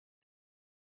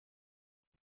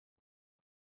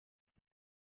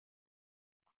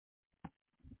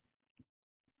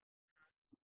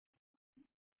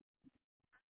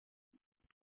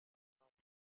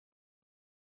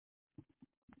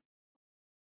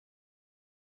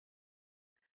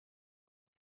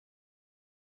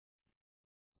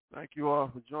Thank you all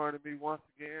for joining me once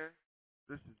again.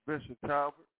 This is Bishop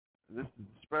Talbot. This is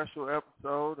a special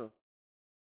episode of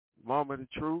Moment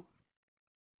of Truth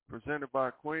presented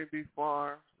by Queen Bee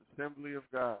Farms, Assembly of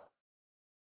God.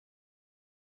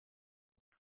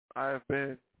 I have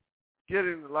been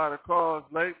getting a lot of calls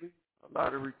lately, a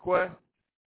lot of requests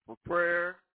for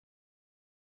prayer,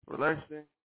 relationship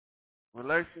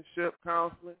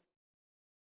counseling.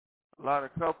 A lot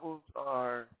of couples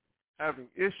are having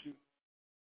issues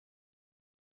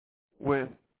with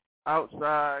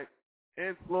outside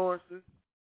influences,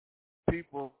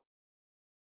 people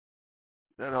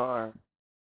that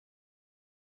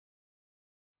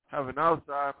have an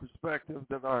outside perspective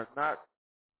that are not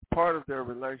part of their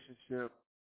relationship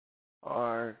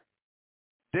are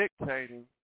dictating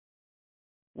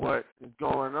what is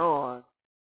going on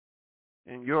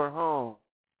in your home.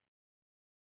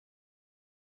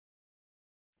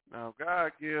 Now,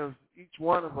 God gives each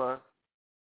one of us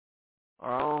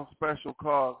our own special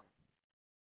calling,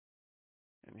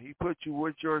 and He put you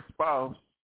with your spouse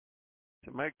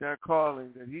to make that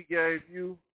calling that He gave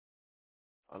you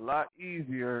a lot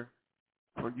easier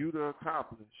for you to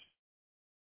accomplish.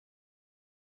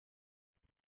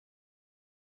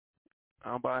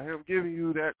 Now, by Him giving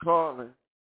you that calling,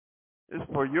 it's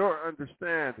for your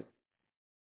understanding.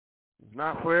 It's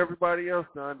not for everybody else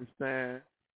to understand.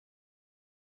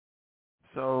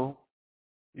 So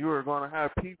you are going to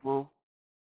have people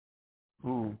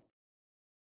who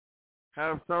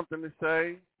have something to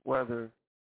say, whether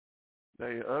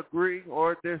they agree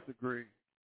or disagree.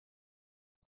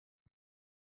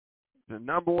 The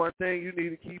number one thing you need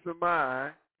to keep in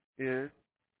mind is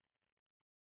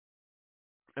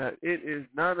that it is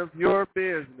none of your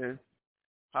business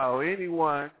how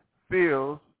anyone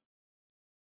feels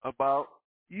about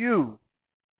you.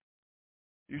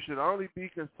 You should only be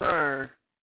concerned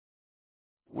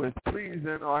with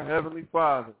pleasing our Heavenly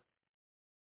Father.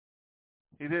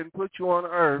 He didn't put you on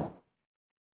earth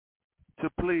to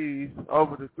please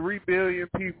over the 3 billion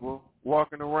people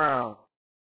walking around.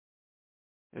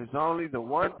 It's only the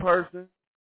one person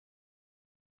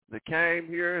that came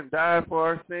here and died for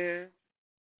our sins,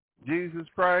 Jesus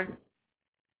Christ.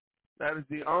 That is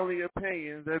the only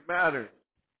opinion that matters.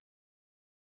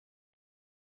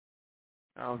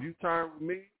 Now, if you turn with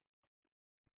me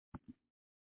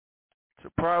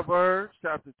to Proverbs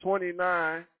chapter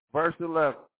 29, verse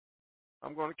 11.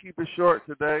 I'm going to keep it short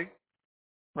today.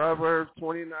 Proverbs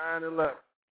 29:11.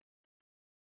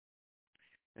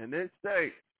 And it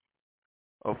states,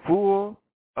 a fool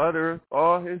uttereth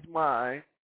all his mind,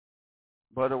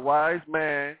 but a wise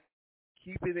man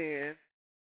keepeth in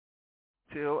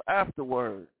till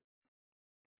afterward.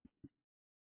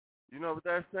 You know what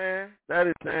that's saying? That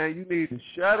is saying you need to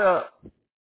shut up.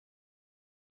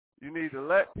 You need to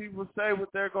let people say what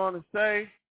they're going to say.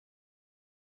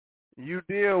 You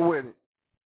deal with it.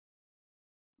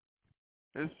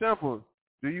 It's simple.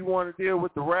 Do you want to deal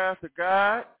with the wrath of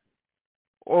God,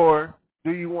 or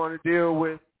do you want to deal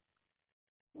with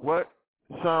what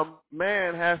some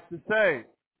man has to say?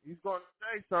 He's going to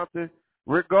say something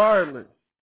regardless.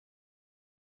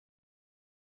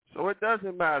 So it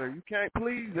doesn't matter. You can't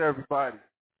please everybody.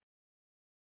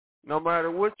 No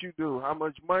matter what you do, how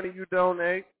much money you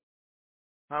donate,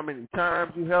 how many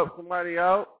times you help somebody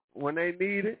out when they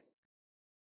need it,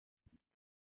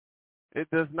 it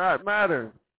does not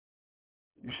matter.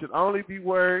 You should only be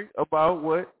worried about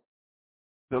what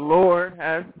the Lord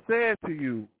has said to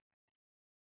you.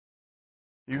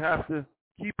 You have to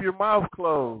keep your mouth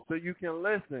closed so you can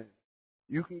listen.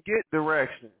 You can get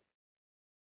direction.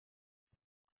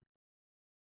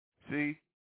 See,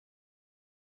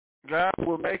 God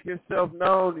will make Himself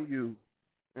known to you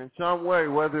in some way,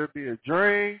 whether it be a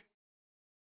dream,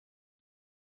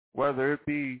 whether it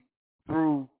be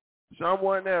through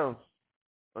someone else,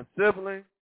 a sibling,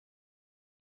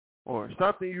 or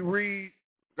something you read.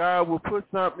 God will put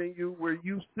something in you where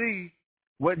you see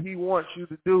what He wants you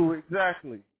to do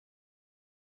exactly.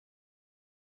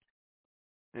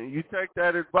 And you take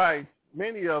that advice.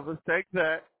 Many of us take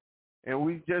that and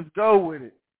we just go with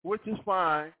it, which is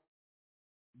fine.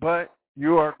 But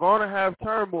you are going to have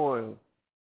turmoil.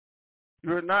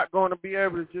 You're not going to be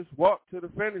able to just walk to the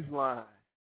finish line.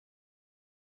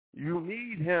 You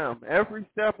need Him every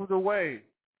step of the way.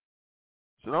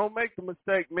 So don't make the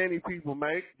mistake many people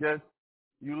make. Just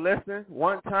you listen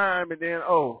one time and then,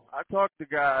 oh, I talk to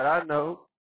God, I know.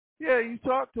 Yeah, you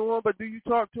talk to Him, but do you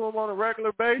talk to Him on a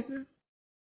regular basis?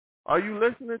 Are you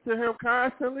listening to Him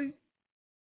constantly?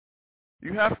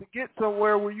 You have to get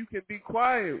somewhere where you can be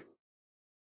quiet,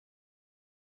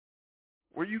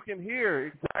 where you can hear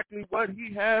exactly what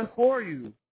He has for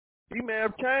you. He may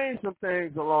have changed some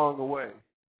things along the way.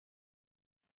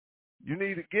 You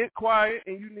need to get quiet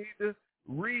and you need to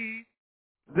read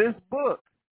this book.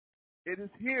 It is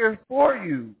here for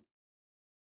you.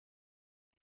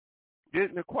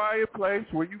 Get in a quiet place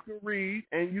where you can read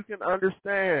and you can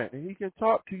understand, and he can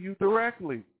talk to you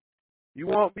directly. You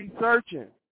won't be searching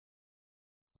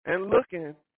and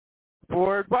looking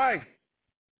for advice.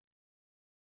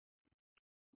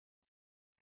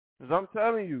 Because I'm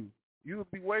telling you, you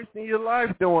would be wasting your life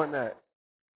doing that.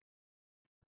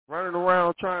 Running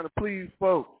around trying to please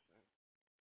folks,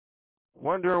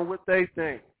 wondering what they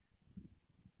think,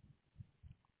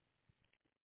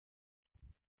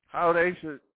 how they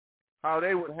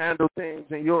would handle things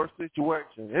in your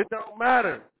situation. It don't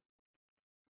matter.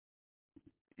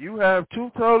 You have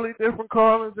two totally different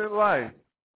callings in life.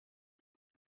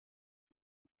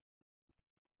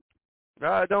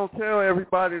 God don't tell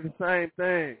everybody the same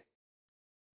thing.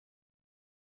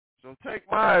 So take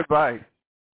my advice.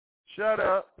 Shut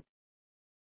up,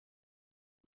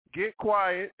 get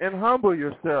quiet, and humble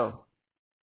yourself.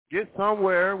 Get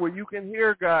somewhere where you can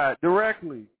hear God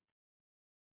directly.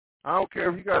 I don't care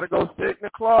if you got to go sit in the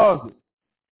closet.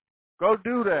 Go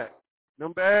do that.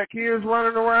 Them bad kids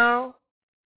running around,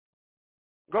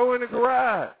 go in the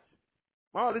garage.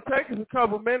 All it takes is a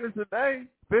couple minutes a day,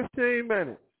 15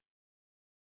 minutes.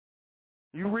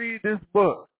 You read this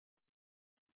book.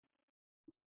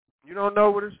 You don't know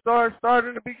where to start. Start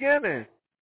in the beginning.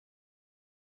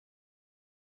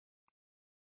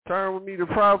 Turn with me to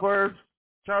Proverbs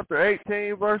chapter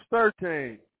 18, verse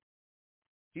 13.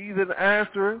 He that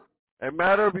answereth a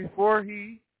matter before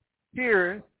he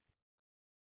heareth,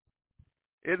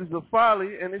 it is a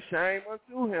folly and a shame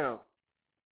unto him.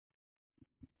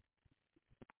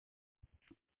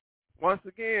 Once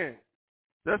again,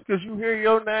 just because you hear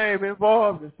your name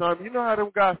involved in something, you know how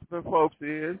them gossiping folks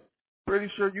is.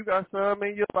 Pretty sure you got some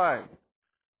in your life.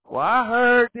 Well, I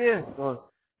heard this, or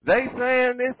they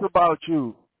saying this about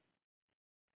you.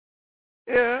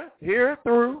 Yeah, hear it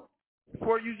through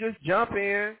before you just jump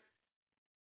in.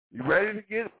 You ready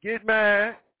to get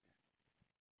mad?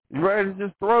 You ready to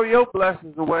just throw your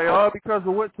blessings away all because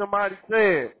of what somebody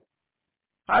said?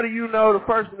 How do you know the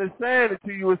person that's saying it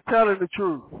to you is telling the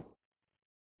truth?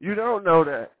 You don't know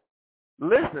that.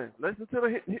 Listen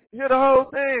to hear the whole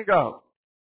thing go.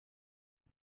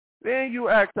 Then you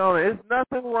act on it. It's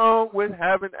nothing wrong with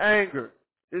having anger.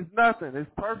 It's nothing. It's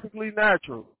perfectly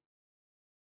natural.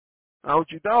 Now,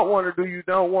 what you don't want to do, you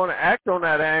don't want to act on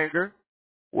that anger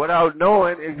without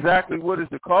knowing exactly what is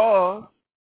the cause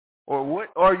or what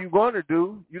are you going to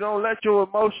do. You don't let your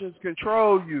emotions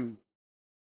control you.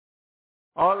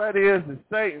 All that is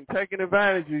Satan taking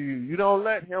advantage of you. You don't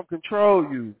let him control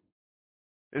you.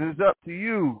 It is up to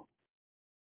you.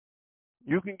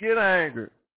 You can get angry.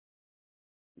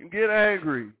 You can get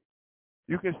angry.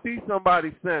 You can see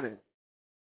somebody sinning.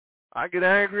 I get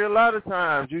angry a lot of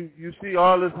times. You see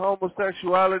all this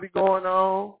homosexuality going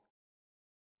on,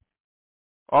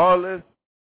 all this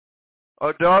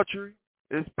adultery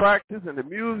is practiced, and the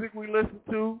music we listen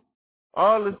to,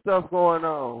 all this stuff going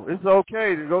on. It's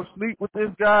okay to go sleep with this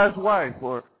guy's wife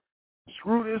or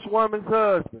screw this woman's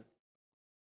husband.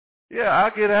 Yeah, I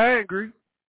get angry,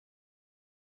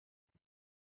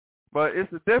 but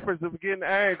it's the difference of getting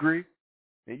angry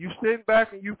and you sitting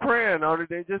back and you praying on it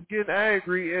than just getting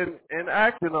angry and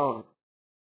acting on it.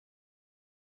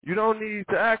 You don't need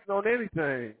to act on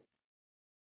anything.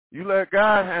 You let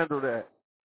God handle that.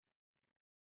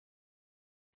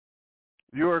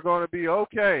 You are going to be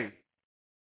okay.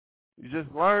 You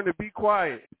just learn to be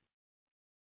quiet.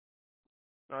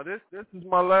 Now this is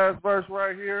my last verse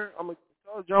right here. I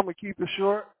told you I'm going to keep it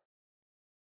short.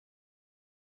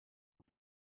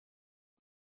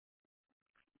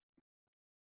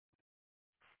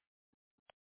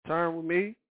 Turn with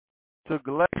me to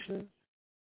Galatians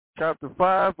chapter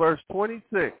 5, verse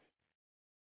 26.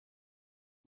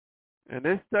 And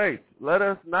it states, let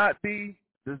us not be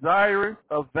desirous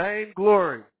of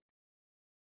vainglory,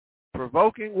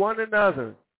 provoking one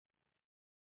another,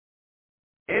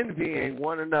 envying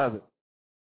one another.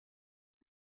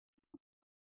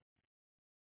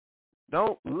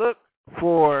 Don't look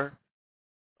for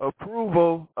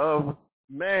approval of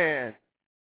man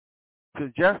to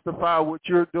justify what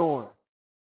you're doing.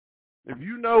 If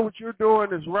you know what you're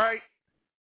doing is right,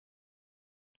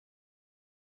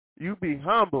 you be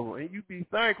humble and you be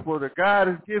thankful that God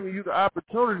has given you the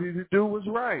opportunity to do what's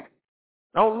right.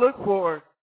 Don't look for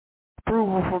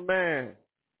approval from man,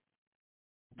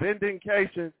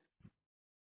 vindication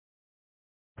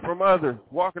from others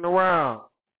walking around.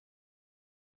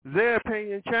 Their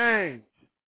opinion change.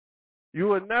 You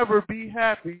will never be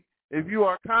happy if you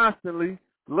are constantly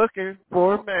looking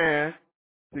for a man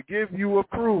to give you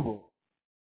approval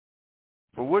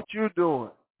for what you're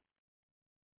doing.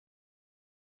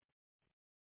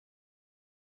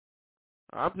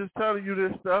 I'm just telling you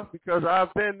this stuff because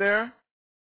I've been there.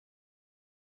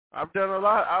 I've done a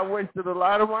lot. I wasted a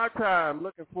lot of my time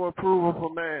looking for approval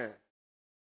from man.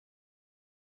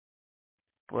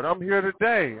 But I'm here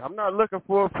today. I'm not looking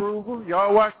for approval.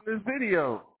 Y'all watching this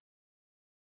video.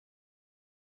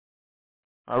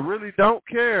 I really don't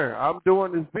care. I'm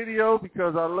doing this video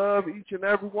because I love each and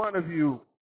every one of you.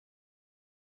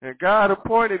 And God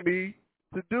appointed me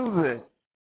to do this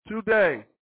today.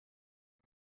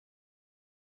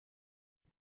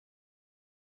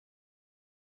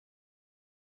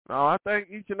 Now, I thank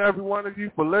each and every one of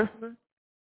you for listening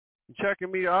and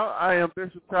checking me out. I am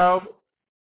Bishop Talbot.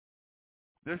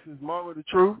 This is Moment of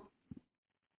Truth.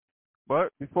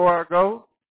 But before I go,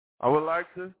 I would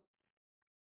like to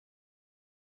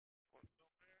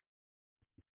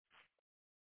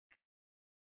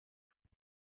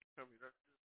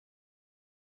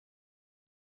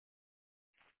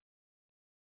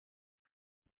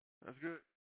That's good.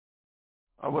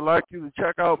 I would like you to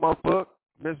check out my book,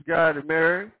 Misguided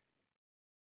Marriage.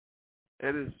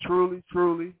 It is truly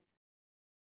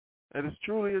a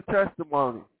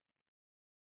testimony.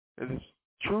 It is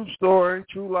true story,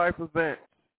 true life events.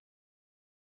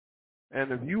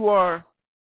 And if you are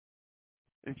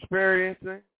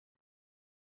experiencing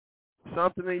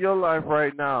something in your life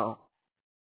right now,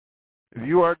 if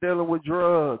you are dealing with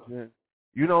drugs and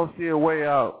you don't see a way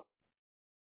out,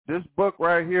 this book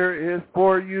right here is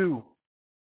for you.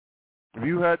 If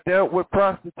you have dealt with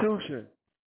prostitution,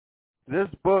 this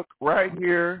book right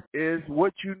here is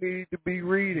what you need to be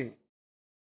reading.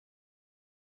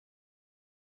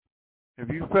 If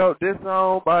you felt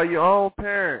disowned by your own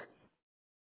parents,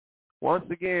 once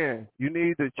again, you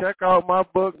need to check out my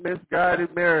book,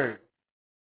 Misguided Marriage.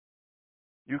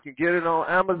 You can get it on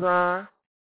Amazon,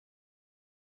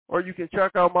 or you can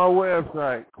check out my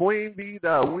website,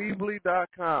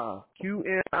 queenbee.weebly.com,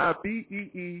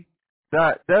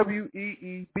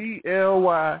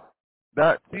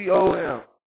 QNIBEE.WEEBLY.com.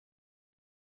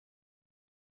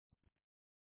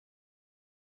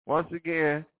 Once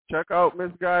again, check out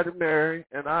Misguided Mary,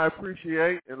 and I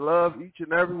appreciate and love each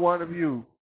and every one of you.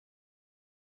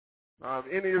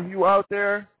 Any of you out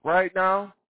there right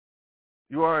now,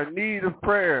 you are in need of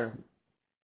prayer.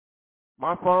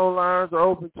 My phone lines are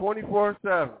open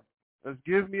 24/7. Let's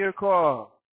give me a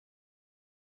call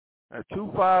at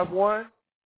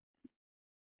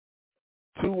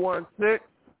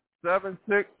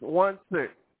 251-216-7616.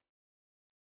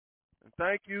 And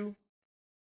thank you,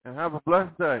 and have a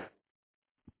blessed day.